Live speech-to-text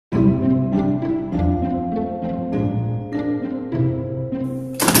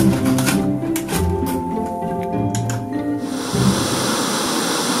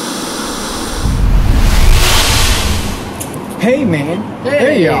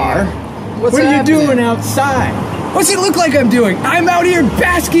you are. What's what are you happening? doing outside? What's it look like I'm doing? I'm out here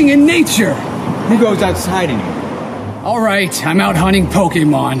basking in nature. Who goes outside anymore? All right, I'm out hunting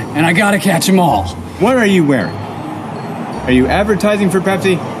Pokemon, and I gotta catch them all. What are you wearing? Are you advertising for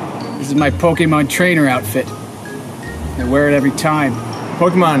Pepsi? This is my Pokemon trainer outfit. I wear it every time.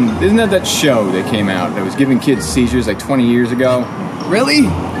 Pokemon, isn't that show that came out that was giving kids seizures like 20 years ago? Really?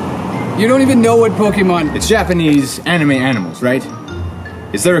 You don't even know what Pokemon... It's Japanese anime animals, right?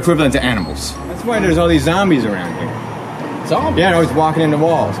 It's their equivalent to animals. That's why there's all these zombies around here. Zombies? Yeah, I was walking into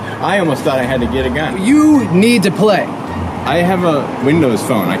walls. I almost thought I had to get a gun. You need to play. I have a Windows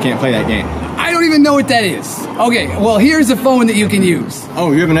phone. I can't play that game. I don't even know what that is. Okay, well, here's a phone that you can use.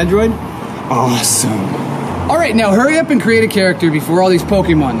 Oh, you have an Android? Awesome. All right, now hurry up and create a character before all these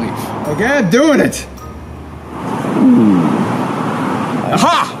Pokemon leave. Okay, I'm doing it.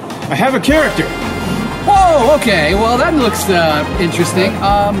 Aha! I have a character. Whoa, okay, well, that looks interesting.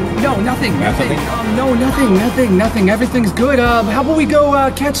 No, nothing. No, nothing. Everything's good. How about we go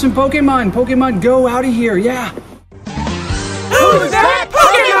catch some Pokemon? Pokemon, go out of here, yeah. Who's that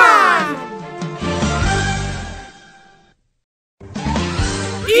Pokemon?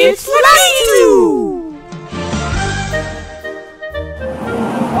 It's Pikachu!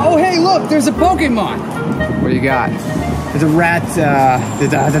 Oh, hey, look, there's a Pokemon. What do you got? There's a rat, How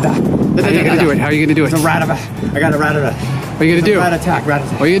are you gonna do it? How are you gonna do it? It's a rat. I got a rat. What are you gonna do? Rat attack.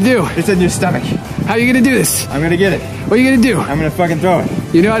 What are you gonna do? It's in your stomach. How are you gonna do this? I'm gonna get it. What are you gonna do? I'm gonna fucking throw it.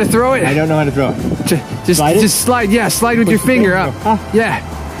 You know how to throw it? I don't know how to throw it. Just slide. Yeah, slide with your finger up. Yeah.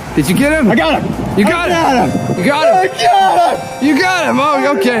 Did you get him? I got him. You got him. You got him. I got him. You got him.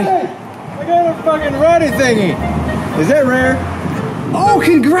 Oh, okay. I got a fucking ratty thingy. Is that rare? Oh,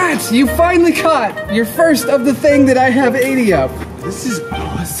 congrats! You finally caught your first of the thing that I have 80 of. This is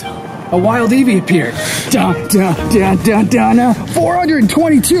awesome. A wild Eevee appeared.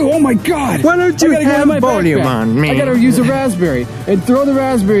 422. Oh my God! Why don't you have my Pokemon, man? I gotta use a raspberry and throw the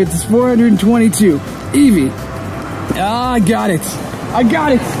raspberry at this 422 Eevee. Ah, I got it. I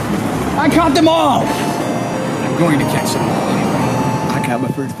caught them all. I'm going to catch them all anyway. I got my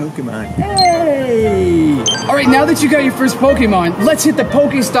first Pokemon. Hey! All right, now that you got your first Pokemon, let's hit the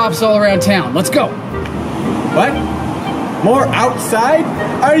Pokestops all around town. Let's go. What? More outside?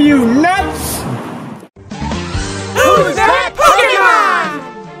 Are you nuts? Who's that Pokemon?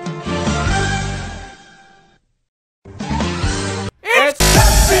 It's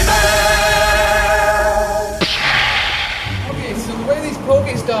Okay, so the way these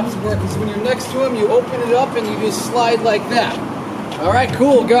Pokestops work is when you're next to them, you open it up and you just slide like that. All right,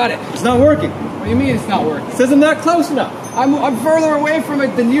 cool, got it. It's not working. What do you mean it's not working? It says I'm not close enough. I'm further away from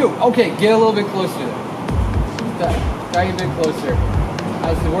it than you. Okay, get a little bit closer there. Try a bit closer.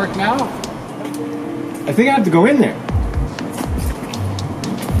 How's it work now? I think I have to go in there.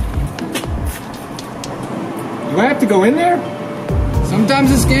 Do I have to go in there? Sometimes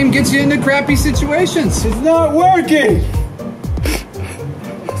this game gets you into crappy situations. It's not working.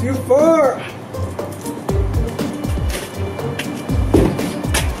 Too far.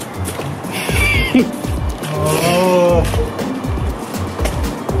 Oh.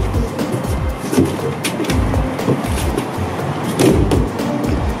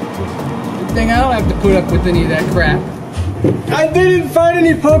 Good thing I don't have to put up with any of that crap. I didn't find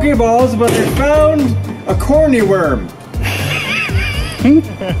any Pokeballs, but I found a corny worm. Who's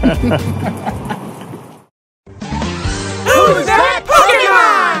that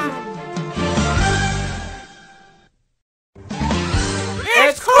Pokemon?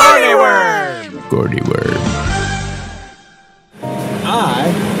 It's Cordyworm!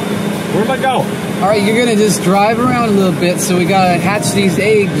 Where am I going? All right, you're gonna just drive around a little bit, so we gotta hatch these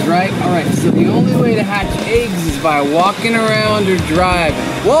eggs, right? All right, so the only way to hatch eggs is by walking around or driving.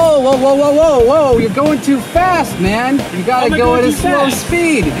 Whoa, you're going too fast, man. You gotta go at a slow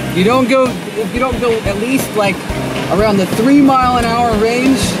speed. If you don't go at least like around the 3 mile an hour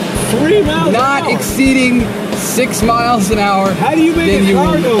range, 3 miles an not hour. exceeding 6 miles an hour. How do you make a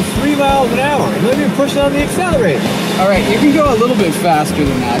car go 3 miles an hour? Let me push on the accelerator. All right, you can go a little bit faster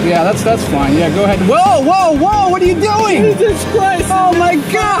than that. Yeah, that's fine. Yeah, go ahead. Whoa, what are you doing? Jesus Christ! Oh my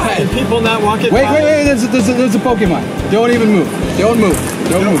God! People not walking. Wait, there's a Pokemon. Don't even move. Don't move.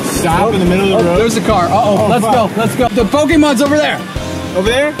 Stop in the middle of the road. There's a car. Let's go. The Pokemon's over there. Over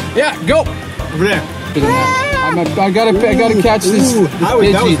there? Yeah, go. Over there. I gotta catch this. That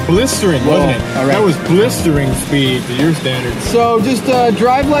was blistering, wasn't it? All right. That was blistering speed to your standards. So just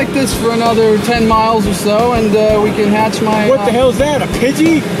drive like this for another 10 miles or so, and we can hatch my... What the hell is that? A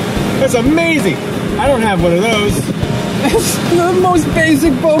Pidgey? That's amazing. I don't have one of those. It's the most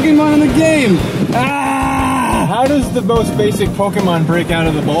basic Pokemon in the game. Ah! how does the most basic Pokemon break out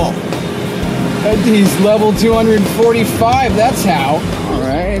of the ball? He's level 245, that's how.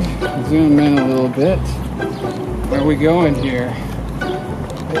 Alright, zoom in a little bit. Where are we going here?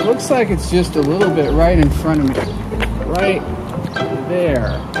 It looks like it's just a little bit right in front of me. Right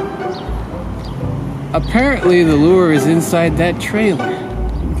there. Apparently the lure is inside that trailer.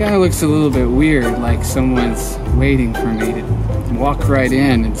 It kind of looks a little bit weird, like someone's waiting for me to walk right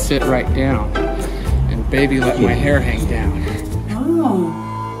in and sit right down. And baby let my hair hang down. Oh.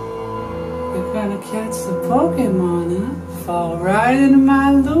 You're gonna catch the Pokemon, huh? Fall right into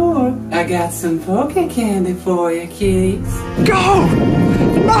my lure. I got some Poke candy for you, kitties. Go!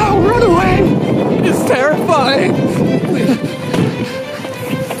 No, run away! It's terrifying!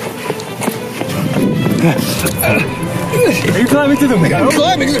 Are you climbing through the window? I'm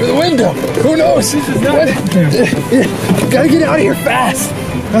climbing through the window! Who knows? This is not Gotta get out of here fast!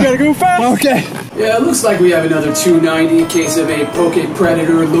 You gotta go fast! Okay. Yeah, it looks like we have another 290 case of a Poke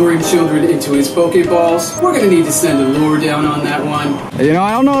Predator luring children into his Pokeballs. We're gonna need to send a lure down on that one. You know,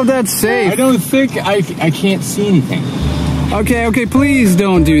 I don't know if that's safe. I don't think I can't see anything. Okay, please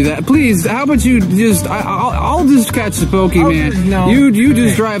don't do that. Please, how about you just, I'll just catch the Pokemon. No. You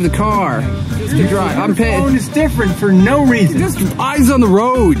just drive the car. Just to drive. I'm Your phone paying. is different for no reason. Just eyes on the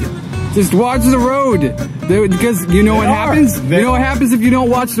road. Just watch the road. Because you know what happens? You know what happens if you don't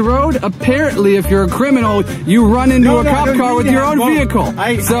watch the road? Apparently, if you're a criminal, you run into a cop car with your own vehicle.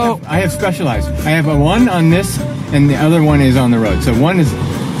 I have specialized. I have a one on this, and the other one is on the road. So one is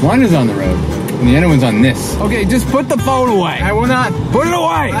on the road, and the other one's on this. Okay, just put the phone away. I will not. Put it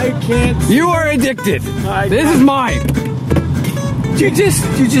away. I can't. You are addicted. This is mine. You just.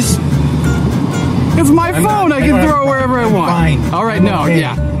 It's my phone. I can throw it wherever I want. Fine. All right, no, Okay.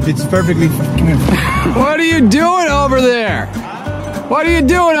 yeah. It's perfectly fine. What are you doing over there? What are you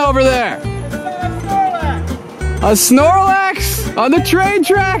doing over there? A Snorlax on the train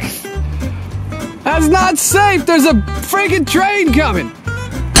tracks? That's not safe. There's a freaking train coming.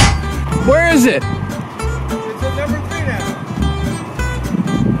 Where is it? It's at number 3 now.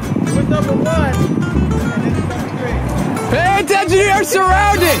 It was number 1, and then it's number 3. Pay attention to your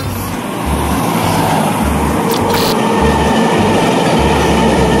surroundings.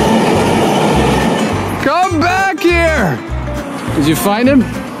 Come back here. Did you find him?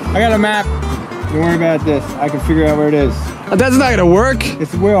 I got a map. Don't worry about this. I can figure out where it is. That's not gonna work.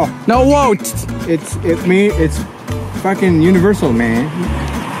 It's will. No, it won't. It's fucking universal, man.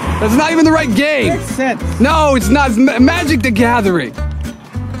 That's not even the right game. Makes sense. No, it's not. It's Magic the Gathering.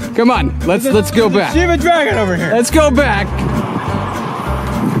 Come on, let's go back. Shiva Dragon over here. Let's go back.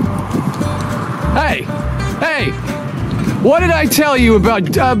 Hey, what did I tell you about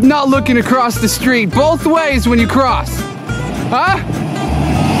not looking across the street both ways when you cross? Huh?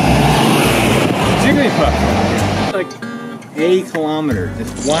 Jigglypuff. Like a kilometer.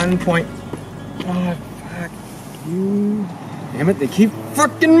 Just 1.5. Fuck you. Damn it, they keep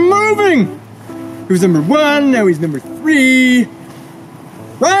fucking moving. He was number 1, now he's number 3.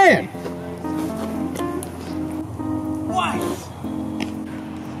 Ryan! What?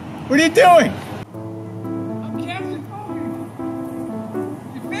 What are you doing? I'm catching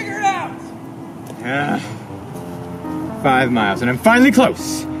Pokemon. You figure it out. 5 miles, and I'm finally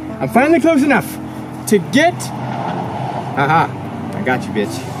close. I'm finally close enough to get. Aha! I got you,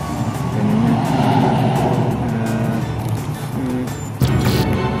 bitch.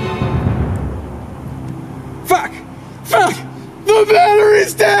 Fuck! Fuck! The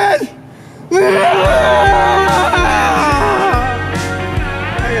battery's dead! I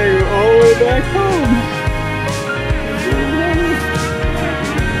gotta go all the way back home.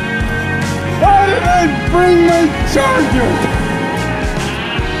 Why did I bring my charger?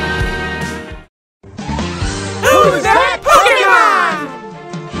 Who's that Pokemon?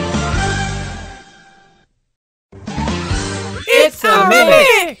 It's a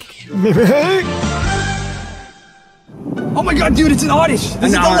Mimic! Oh my god, dude, it's an Oddish. This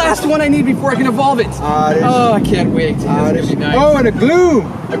is the Oddish. last one I need before I can evolve it. Oddish. Oh, I can't wait. That's gonna be nice. Oh, and a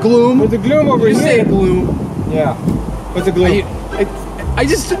gloom. A Gloom. There's a gloom over You here. say a Gloom. Yeah. What's a gloom? I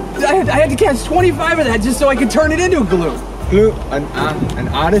had to catch 25 of that just so I could turn it into a Gloom. Gloom. An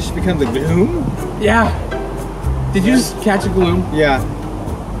Oddish becomes a gloom? Yeah. Did you just catch a Gloom? Yeah.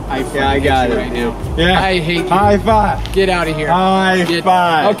 I got you it. right now. Yeah. I hate you. High five. Get out of here. High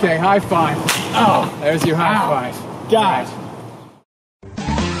five. Okay, high five. Oh, there's your high five. God.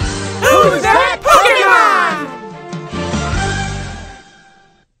 Who's that Pokemon?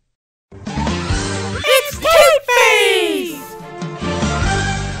 It's Toothface!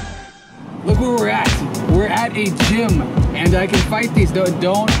 Look where we're at. We're at a gym, and and I can fight these.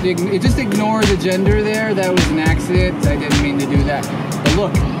 Just ignore the gender there. That was an accident. I didn't mean to do that. But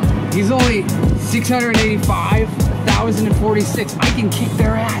look, he's only 685, 1,046. I can kick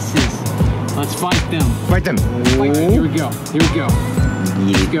their asses. Let's fight them. Fight them. Fight them. Here we go. Here we go.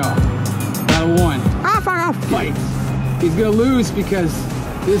 Let's go. Battle 1. Fight. He's gonna lose because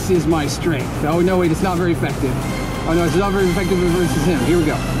this is my strength. Oh no, wait, it's not very effective. Oh no, it's not very effective versus him. Here we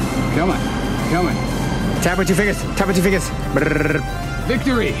go. Come on. Come on. Tap with your fingers. Tap with your fingers. Brrr.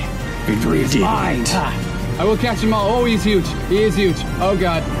 Victory. Victory is Mine. I will catch him all. Oh, he's huge. He is huge. Oh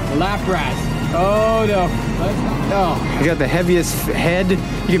god. The Lapras. Oh no. No. He's got the heaviest head. You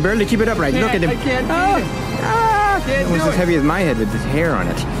can barely keep it upright. Look at him. I can't do it. Can't Almost do as heavy as my head with this hair on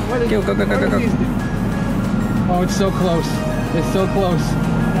it. Go, go, go, go, go, go. Oh, it's so close. It's so close.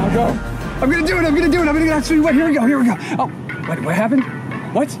 Now go. I'm gonna do it. I'm gonna do it. I'm gonna get actually wet. Here we go. Here we go. Oh, what happened?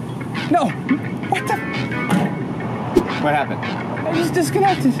 What? No. What the? What happened? I just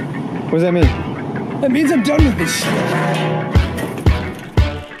disconnected. What does that mean? That means I'm done with this shit.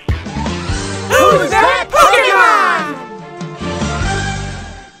 Who's that Pokémon?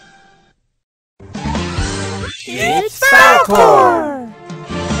 It's Falcor!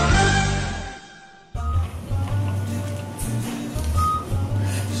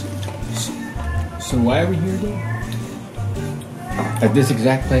 So why are we here again? At this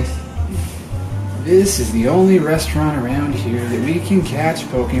exact place? This is the only restaurant around here that we can catch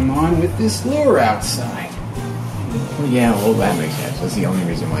Pokemon with this lure outside. Well, yeah, well, that makes sense. That's the only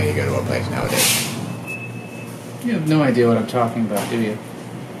reason why you go to a place nowadays. You have no idea what I'm talking about, do you?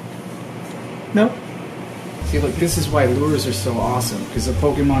 No. See, look, this is why lures are so awesome, because the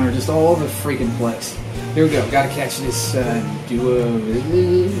Pokemon are just all over the freaking place. Here we go, gotta catch this duo.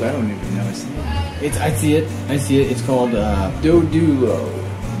 I don't even know its name. I see it. I see it. It's called Doduo.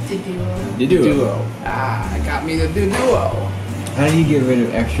 Diduo. Ah, got me the Doduo. How do you get rid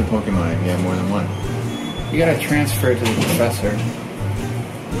of extra Pokemon if you have more than one? You gotta transfer it to the professor.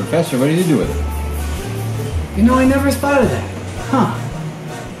 Professor, what did you do with it? You know, I never thought of that. Huh.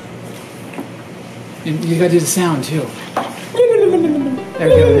 You gotta do the sound too. There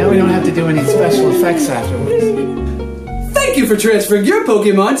we go. Now we don't have to do any special effects afterwards. Thank you for transferring your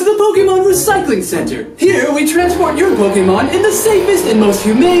Pokemon to the Pokemon Recycling Center. Here we transport your Pokemon in the safest and most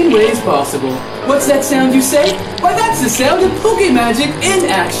humane ways possible. What's that sound you say? Why, that's the sound of Pokemagic in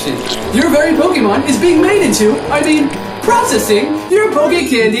action. Your very Pokemon is being made into, processing your Poke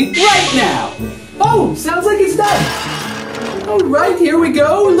Candy right now. Oh, sounds like it's done. Alright, here we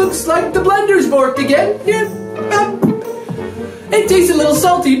go. Looks like the blender's borked again. Here. It tastes a little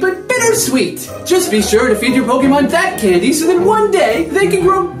salty, but bittersweet. Just be sure to feed your Pokemon that candy so that one day they can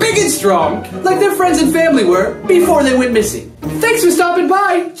grow big and strong, like their friends and family were before they went missing. Thanks for stopping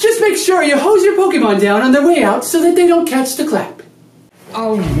by. Just make sure you hose your Pokemon down on their way out so that they don't catch the clap.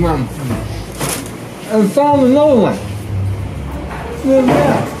 Oh, I found another one.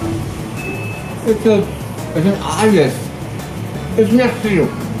 Yeah. It's an ibis. It's next to you.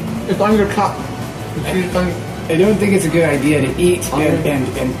 It's on your cup. I don't think it's a good idea to eat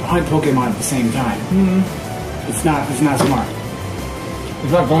and hunt Pokemon at the same time. Mm-hmm. It's not smart.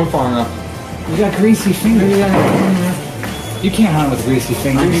 It's not going far enough. You got greasy fingers. You can't hunt with greasy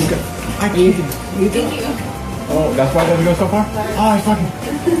fingers. I can't. Oh, that's why it doesn't go so far? Oh, I fucking...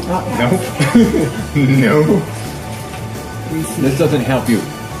 No. No. This doesn't help you.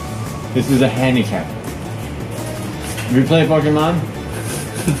 This is a handicap. If you play Pokemon,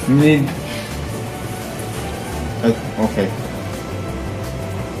 you need... okay.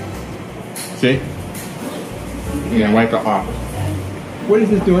 See? You're gonna wipe it off. What is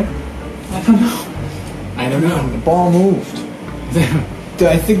this doing? I don't know. The ball moved.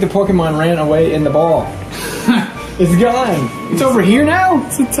 I think the Pokemon ran away in the ball. It's gone. It's over here now?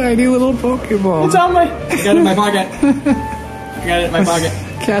 It's a tiny little Pokeball. It's on my... I got it in my pocket. I got it in my pocket.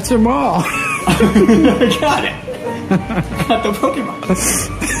 Catch them all. I got it. Got the Pokemon.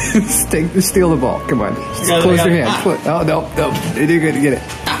 Steal the ball. Come on. Just close your hand. Oh, no. You did good to get it.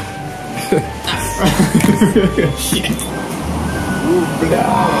 Shit.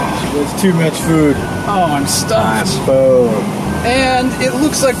 There's too much food. Oh, I'm stuffed. Boom. And it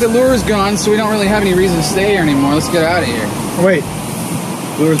looks like the lure's gone, so we don't really have any reason to stay here anymore. Let's get out of here. Wait.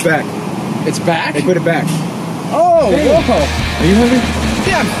 Lure's back. It's back? They put it back. Oh, hey. whoa. Are you hungry?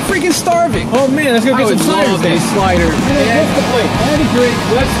 Yeah, I'm freaking starving. Oh man, let's go get some sliders then. Sliders. Yeah, That'd be great.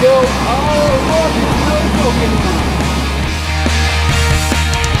 Let's go. Oh, look, it's no Pokemon.